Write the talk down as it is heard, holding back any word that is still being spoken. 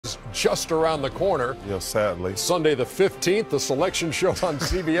just around the corner. Yeah, sadly. Sunday the 15th, the selection show on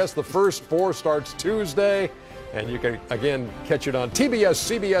CBS. The first four starts Tuesday, and you can, again, catch it on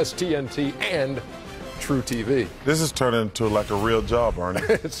TBS, CBS, TNT, and True TV. This is turning into like a real job, Ernie.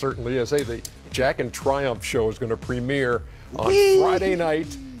 It certainly is. Hey, the Jack and Triumph show is going to premiere on Friday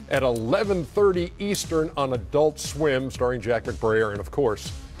night at 11:30 Eastern on Adult Swim, starring Jack McBrayer and, of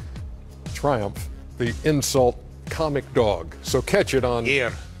course, Triumph, the insult comic dog. So catch it on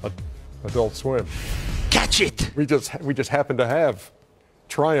Adult Swim. Catch it! We just happen to have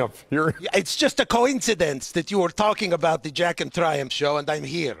Triumph here. It's just a coincidence that you were talking about the Jack and Triumph show, and I'm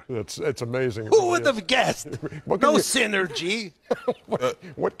here. It's amazing. Who would have guessed? No you, synergy.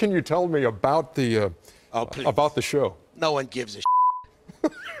 what can you tell me about the show? No one gives a shit.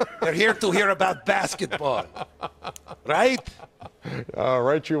 They're here to hear about basketball, right?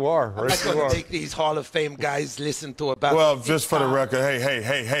 Right you are. Right, I'm not going to make these Hall of Fame guys listen to about. Well, just for the record,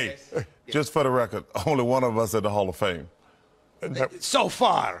 hey. Just for the record, only one of us at the Hall of Fame. So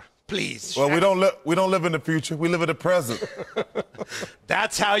far, please. Well, we don't live in the future. We live in the present.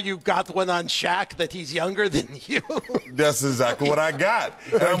 That's how you got one on Shaq, that he's younger than you. That's exactly what I got.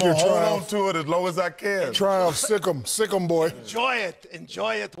 And I'm going to hold on to it as long as I can. Triumph, sick 'em, boy.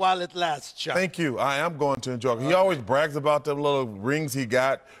 Enjoy it while it lasts, Chuck. Thank you. I am going to enjoy it. He always brags about them little rings he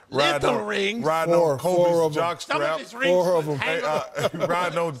got. Rings. Riding on Kobe's jockstrap. Some of his rings. 4 of them.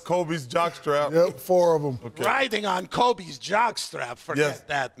 Riding on Kobe's jockstrap. Yep, 4 of them. Okay. Riding on Kobe's jockstrap. Forget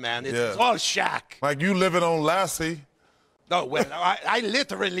that, man. It's all Shaq. Like you living on Lassie. No, well, I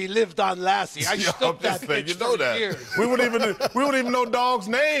literally lived on Lassie. I stood that bitch for years. We wouldn't even know dog's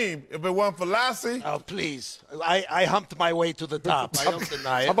name if it wasn't for Lassie. Oh, please. I humped my way to the top. I don't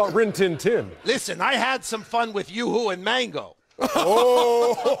deny it. How about Rin Tin Tin? Listen, I had some fun with Yoo-Hoo and Mango.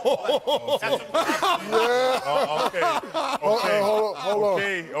 Oh!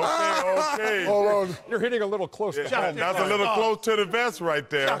 Okay. Hold on. You're hitting a little close to home. That's a little close to the vest right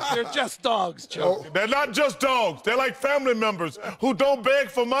there. Chuck, they're just dogs, Chuck. They're not just dogs. They're like family members who don't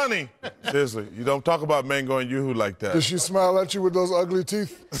beg for money. Seriously, you don't talk about Mango and Yoo-Hoo like that. Did she smile at you with those ugly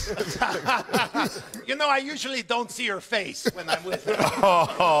teeth? You know, I usually don't see her face when I'm with her.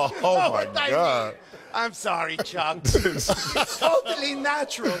 Oh my God. I'm sorry, Chuck. It's totally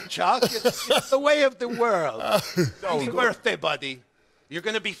natural, Chuck. It's the way of the world. Happy birthday, buddy. You're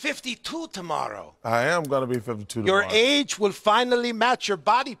going to be 52 tomorrow. I am going to be 52 Your tomorrow. age will finally match your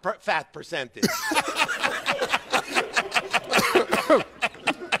body fat percentage.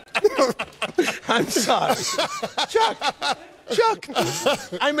 I'm sorry. Chuck,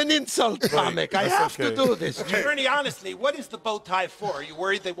 I'm an insult comic. I have to do this. Ernie, honestly, what is the bow tie for? Are you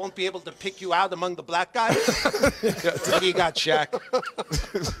worried they won't be able to pick you out among the black guys? What do you got, Shaq?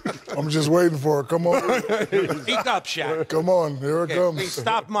 I'm just waiting for it. Come on. Speak up, Shaq. Come on. Here it comes. Please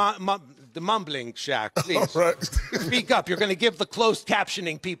stop the mumbling, Shaq, please. All right. Speak up. You're going to give the closed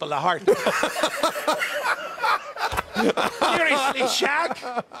captioning people a heart. Seriously,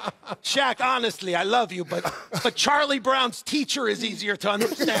 Shaq? Shaq, honestly, I love you, but Charlie Brown's teacher is easier to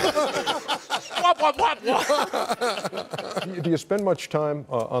understand. What? Do you spend much time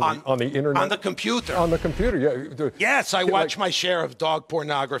on the internet? On the computer. On the computer, yeah. Yes, I watch my share of dog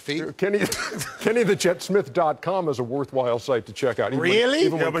pornography. KennyTheJetSmith.com is a worthwhile site to check out. Really?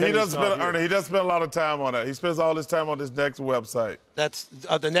 Yeah, but he doesn't spend a lot of time on that. He spends all his time on this next website. That's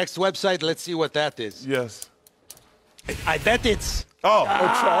the next website. Let's see what that is. Yes. I bet it's...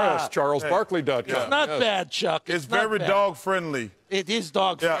 CharlesBarkley.com. It's not bad, Chuck. It's very dog friendly. It is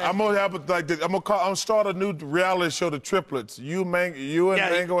dog friendly. Yeah, I'm gonna have it like this. I'm gonna start a new reality show, The Triplets. You and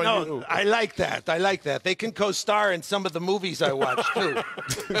Mango and you. I like that. They can co-star in some of the movies I watch too.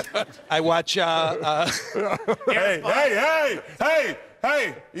 I watch.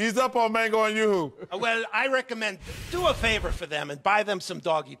 Hey! Ease up on Mango and Yoo-Hoo. Well, I recommend do a favor for them and buy them some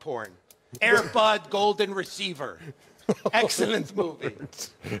doggy porn. Air Bud Golden Receiver. Excellent movie.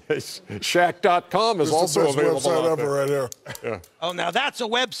 Shaq.com is also available. Website ever right here. Yeah. Oh, now that's a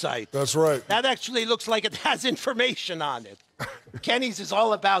website. That's right. That actually looks like it has information on it. Kenny's is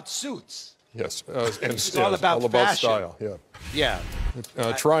all about suits. Yes, it's all about fashion. Style. Yeah.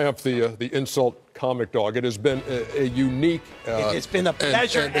 Triumph, the insult comic dog. It has been a unique. It has been a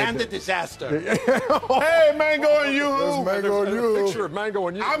pleasure and a disaster. Hey, Mango and Yoo-Hoo. Mango and Yoo-Hoo. Picture of Mango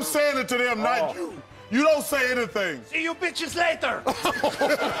and Yoo-Hoo. I'm saying it to them, not you. You don't say anything. See you bitches later.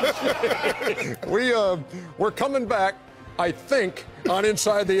 We're coming back, I think, on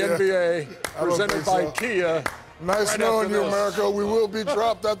Inside the NBA, presented by Kia. Nice knowing you, America. We will be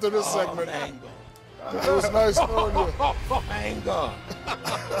dropped after this segment. Mango. It was nice knowing you. Mango.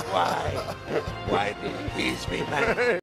 Why? Why did you tease me, Mango?